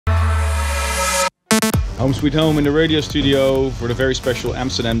Home Sweet Home in the radio studio for the very special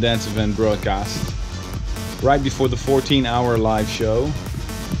Amsterdam Dance Event broadcast. Right before the 14-hour live show.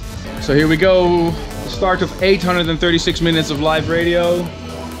 So here we go. The start of 836 minutes of live radio.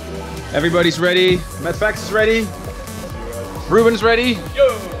 Everybody's ready. Matt Fax is ready. Ruben's ready.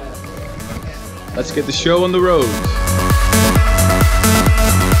 Yo! Let's get the show on the road.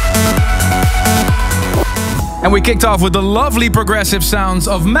 And we kicked off with the lovely progressive sounds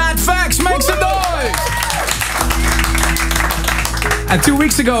of Matt Fax. Make some noise! And 2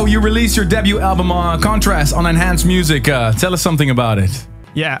 weeks ago, you released your debut album Contrast on Enhanced Music. Tell us something about it.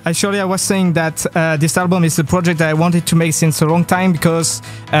 Yeah, actually I was saying that this album is a project that I wanted to make since a long time because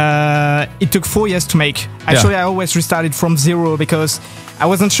it took 4 years to make. Actually, I always restarted from zero because I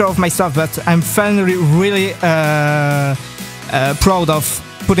wasn't sure of myself, but I'm finally really proud of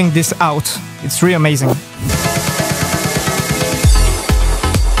putting this out. It's really amazing.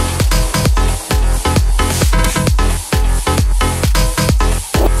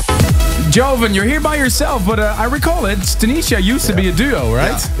 Joven, you're here by yourself, but I recall it. Tanisha used to be a duo,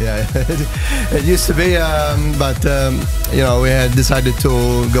 right? Yeah. It used to be, but you know, we had decided to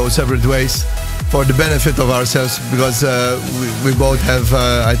go separate ways for the benefit of ourselves because we both have,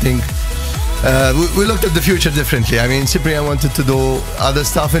 I think, we looked at the future differently. I mean, Cyprian wanted to do other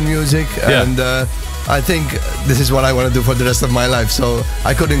stuff in music, and I think this is what I want to do for the rest of my life. So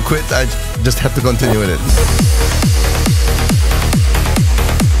I couldn't quit. I just had to continue with it.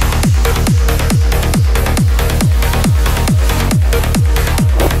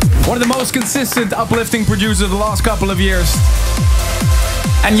 One of the most consistent, uplifting producers of the last couple of years.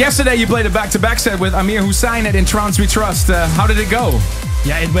 And yesterday you played a back-to-back set with Amir Hussain in Trance We Trust. How did it go?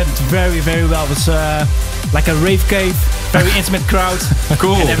 Yeah, it went very, very well. It was like a rave cave, very intimate crowd.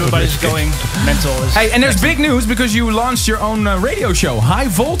 Cool. And everybody's going mental. Hey, and there's big news because you launched your own radio show, High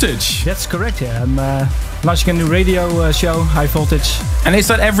Voltage. That's correct, yeah. I'm launching a new radio show, High Voltage. And is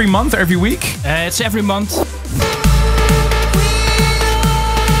that every month or every week? It's every month.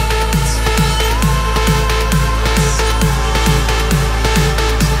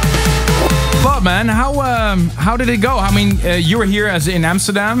 Man, how did it go? I mean, you were here as in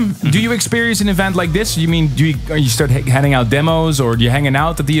Amsterdam. Do you experience an event like this? You mean, are you start handing out demos, or do you hanging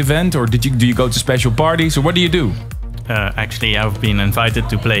out at the event, or do you go to special parties, or what do you do? Actually, I've been invited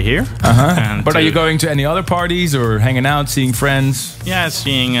to play here. But are you going to any other parties or hanging out, seeing friends? Yeah,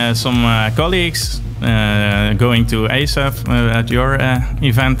 seeing some colleagues. Going to ASAP at your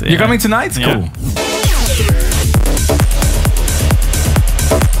event. You're coming tonight? Yeah. Cool.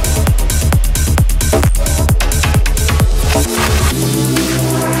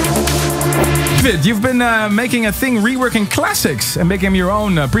 You've been making a thing, reworking classics and making them your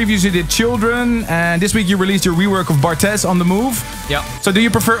own. Previously you did Children, and this week you released your rework of Barthez, On the Move. Yeah. So do you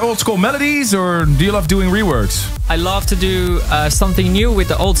prefer old school melodies, or do you love doing reworks? I love to do something new with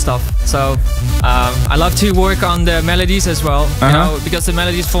the old stuff. So I love to work on the melodies as well, you know, because the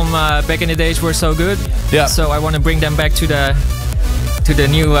melodies from back in the days were so good. Yeah. So I want to bring them back to the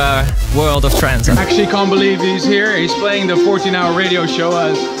new world of trance. I actually can't believe he's here. He's playing the 14-hour radio show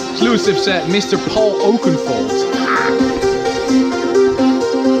as exclusive set, Mr. Paul Oakenfold.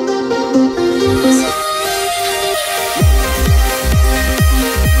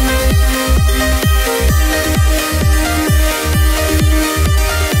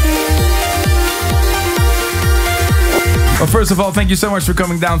 Well, first of all, thank you so much for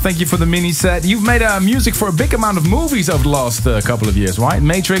coming down. Thank you for the mini set. You've made music for a big amount of movies over the last couple of years, right?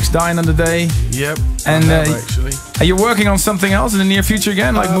 Matrix, Dying on the Day. Yep. And actually, are you working on something else in the near future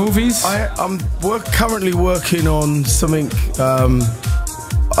again, like movies? I'm currently working on something.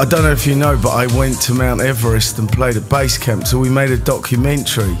 I don't know if you know, but I went to Mount Everest and played at base camp. So we made a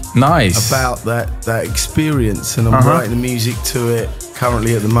documentary. Nice. About that experience, and I'm writing the music to it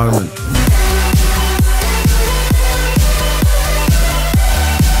currently at the moment.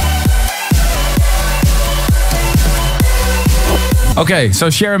 Okay, so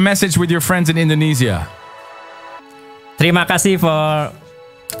share a message with your friends in Indonesia. Terima kasih for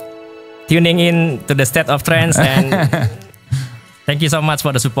tuning in to the State of Trance, and thank you so much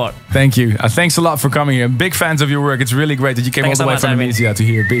for the support. Thank you. Thanks a lot for coming here. Big fans of your work. It's really great that you came all the way from Indonesia to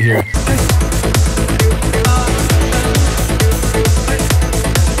be here.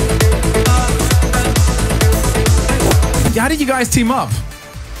 How did you guys team up?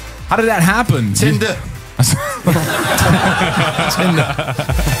 How did that happen? Tinder. Tinder.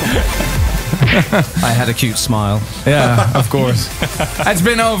 I had a cute smile. Yeah, of course. It's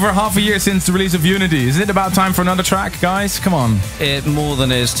been over half a year since the release of Unity. Is it about time for another track, guys? Come on. It more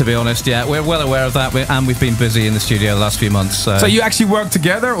than is, to be honest. Yeah, we're well aware of that, and we've been busy in the studio the last few months. So you actually work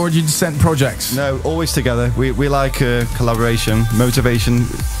together, or do you just send projects? No, always together. We like collaboration, motivation,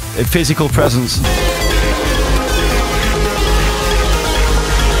 a physical presence.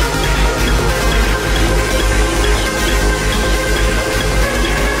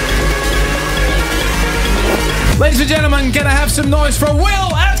 Ladies and gentlemen, can I have some noise for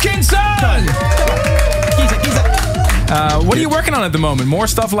Will Atkinson? What are you working on at the moment? More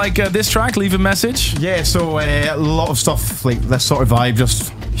stuff like this track, Leave a Message? Yeah, so a lot of stuff like this sort of vibe,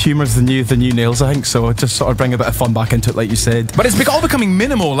 just humour's the new nails, I think, so just sort of bring a bit of fun back into it, like you said. But it's all becoming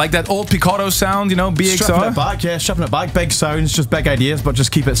minimal, like that old Picasso sound, you know, BXR? Stripping it back, big sounds, just big ideas, but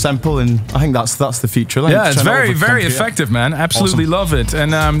just keep it simple, and I think that's the future. Like, yeah, it's very effective, man. Absolutely love it.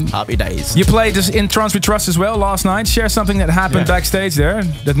 And happy days. You played this in Trance We Trust as well last night. Share something that happened backstage there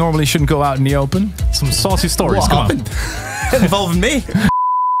that normally shouldn't go out in the open. Some saucy stories, come on. Involving me.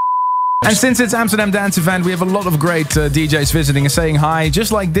 And since it's Amsterdam Dance Event, we have a lot of great DJs visiting and saying hi,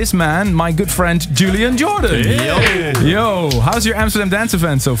 just like this man, my good friend Julian Jordan. Yo, how's your Amsterdam Dance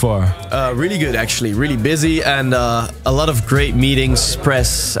Event so far? Really good, actually. Really busy, and a lot of great meetings,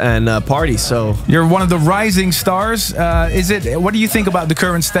 press, and parties. So you're one of the rising stars. What do you think about the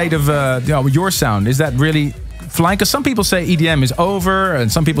current state of your sound? Is that really flying? Because some people say EDM is over,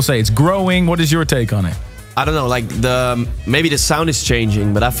 and some people say it's growing. What is your take on it? I don't know, like maybe the sound is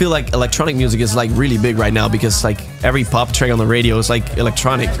changing, but I feel like electronic music is like really big right now, because like every pop track on the radio is like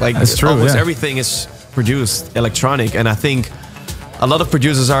electronic. Like that's true, almost everything is produced electronic, and I think a lot of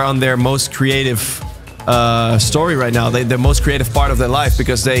producers are on their most creative story right now. Their most creative part of their life,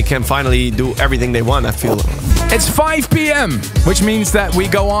 because they can finally do everything they want, I feel. It's 5 p.m., which means that we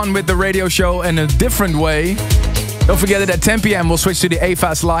go on with the radio show in a different way. Don't forget that at 10 p.m. we'll switch to the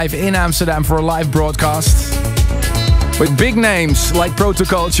AFAS Live in Amsterdam for a live broadcast. With big names like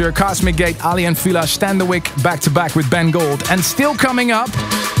Protoculture, Cosmic Gate, Ali and Fila, Standerwick back-to-back with Ben Gold. And still coming up,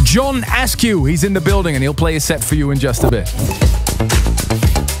 John Askew. He's in the building and he'll play a set for you in just a bit.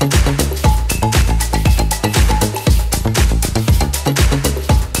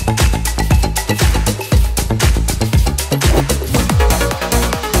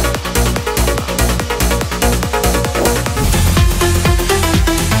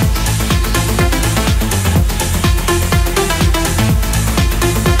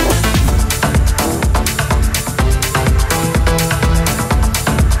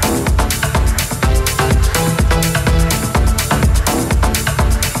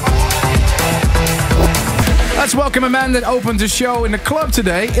 Welcome a man that opened the show in the club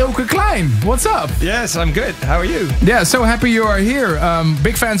today, Ilke Klein. What's up? Yes, I'm good. How are you? Yeah, so happy you are here.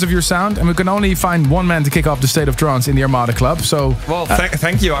 Big fans of your sound, and we can only find one man to kick off the State of Trance in the Armada Club. So, well,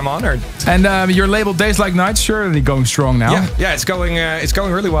 thank you. I'm honored. And your label Days Like Nights, surely going strong now. Yeah, it's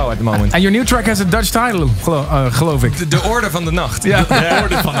going really well at the moment. And your new track has a Dutch title, geloof ik. De Orde van de Nacht. Yeah. De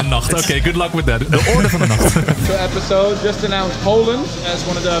Orde van de Nacht. Okay, good luck with that. De Orde van de Nacht. The episode just announced Poland as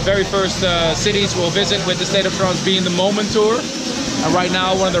one of the very first cities we'll visit with the State of Trance being the Moment Tour. And right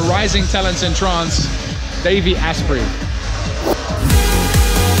now, one of the rising talents in trance, Davey Asprey.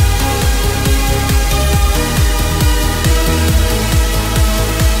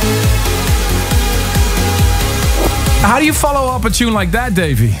 How do you follow up a tune like that,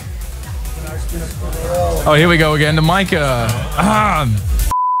 Davey? Oh, here we go again. The mic.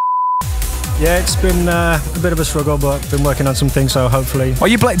 Yeah, it's been a bit of a struggle, but been working on some things, so hopefully. Well,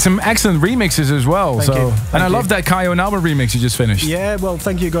 you played some excellent remixes as well. Thank you. And I love that Kaio and Albert remix you just finished. Yeah, well,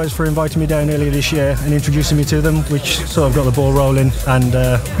 thank you guys for inviting me down earlier this year and introducing me to them, which sort of got the ball rolling. And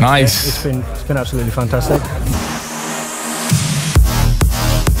nice. Yeah, it's been absolutely fantastic.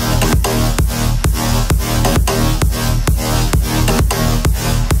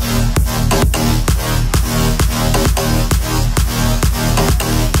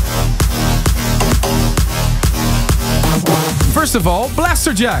 First of all,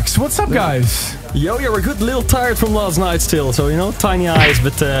 Blaster Jacks. What's up, guys? Yo, we're a good little tired from last night still, so you know, tiny eyes,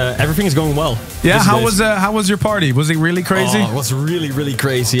 but everything is going well. Yeah, how was your party? Was it really crazy? Oh, it was really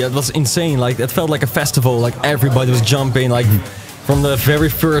crazy. It was insane. Like, it felt like a festival. Like, everybody was jumping. Like, from the very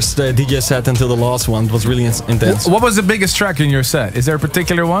first DJ set until the last one, it was really intense. What was the biggest track in your set? Is there a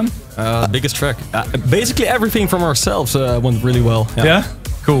particular one? Biggest track? Basically everything from ourselves went really well. Yeah?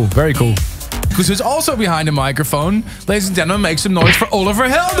 Cool. Very cool. Because who's also behind the microphone, ladies and gentlemen, make some noise for Oliver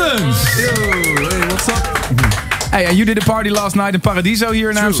Heldens. Yo, hey, what's up? Hey, and you did a party last night in Paradiso here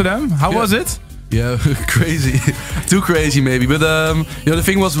in Amsterdam. How was it? Yeah, crazy. Too crazy maybe. But the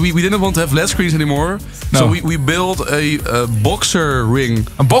thing was we didn't want to have LED screens anymore. No. So we built a boxer ring.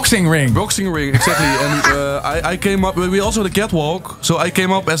 A boxing ring? Boxing ring, exactly. And I came up, we also had a catwalk. So I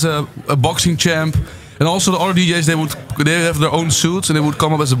came up as a boxing champ. And also the other DJs, they have their own suits and they would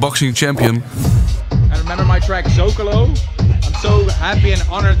come up as a boxing champion. And remember my track Zocalo? I'm so happy and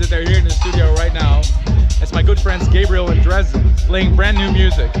honored that they're here in the studio right now. It's my good friends Gabriel and Dresden playing brand new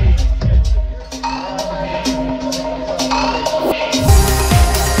music.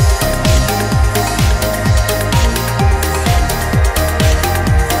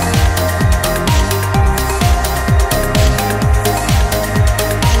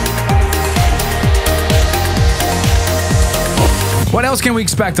 What else can we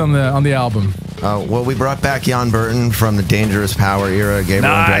expect on the album? Well, we brought back Jan Burton from the Dangerous Power era,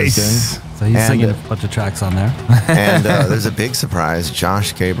 Gabriel and Dresden. So he's singing a bunch of tracks on there. And there's a big surprise.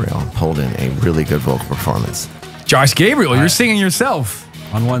 Josh Gabriel pulled in a really good vocal performance. Josh Gabriel, you're singing yourself.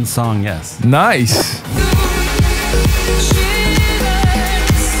 On one song, yes. Nice.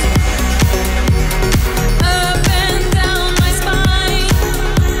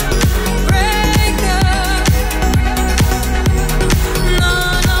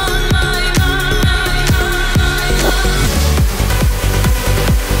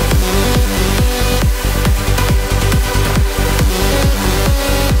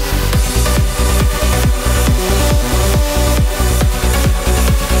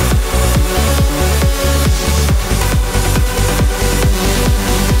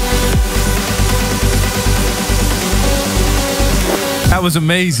 That was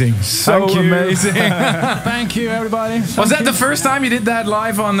amazing. So amazing. Thank you, everybody. Was that the first time you did that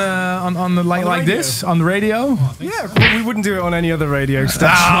live on the like this on the radio? Yeah, well, we wouldn't do it on any other radio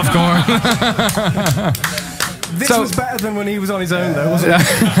station. Of course. This was better than when he was on his own, though, wasn't it?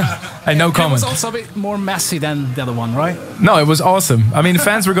 Hey, no comment. It was also a bit more messy than the other one, right? No, it was awesome. I mean, the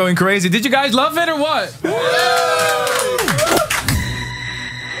fans were going crazy. Did you guys love it or what?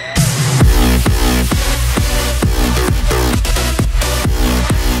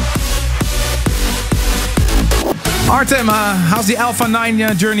 Artem, how's the Alpha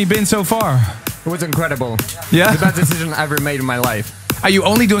 9 journey been so far? It was incredible. Yeah? The best decision I ever made in my life. Are you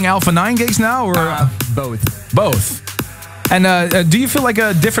only doing Alpha 9 gigs now? Or both. Both. And do you feel like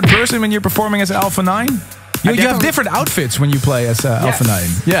a different person when you're performing as Alpha 9? You have different outfits when you play as Alpha 9.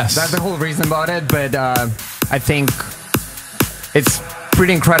 Yes. That's the whole reason about it, but I think it's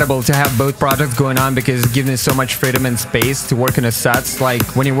pretty incredible to have both projects going on because it gives me so much freedom and space to work on the sets. Like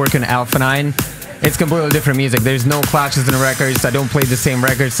when you work on Alpha 9, it's completely different music. There's no clashes in the records. I don't play the same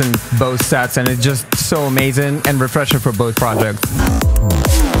records in both sets, and it's just so amazing and refreshing for both projects.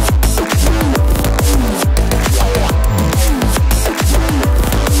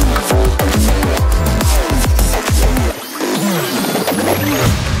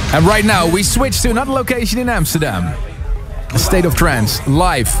 And right now we switch to another location in Amsterdam. State of Trance,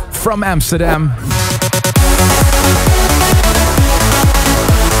 live from Amsterdam.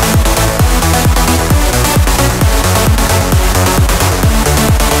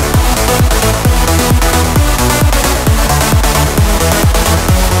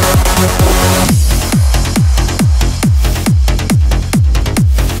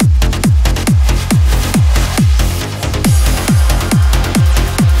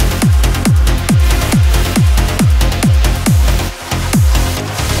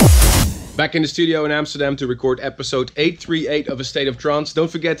 Back in the studio in Amsterdam to record episode 838 of A State of Trance. Don't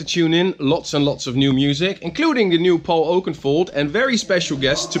forget to tune in, lots and lots of new music, including the new Paul Oakenfold and very special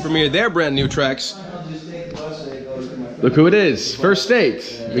guests to premiere their brand new tracks. Look who it is, First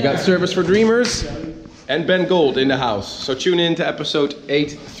State. We got Service for Dreamers and Ben Gold in the house. So tune in to episode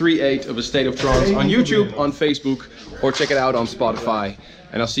 838 of A State of Trance on YouTube, on Facebook, or check it out on Spotify.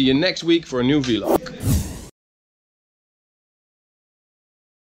 And I'll see you next week for a new vlog.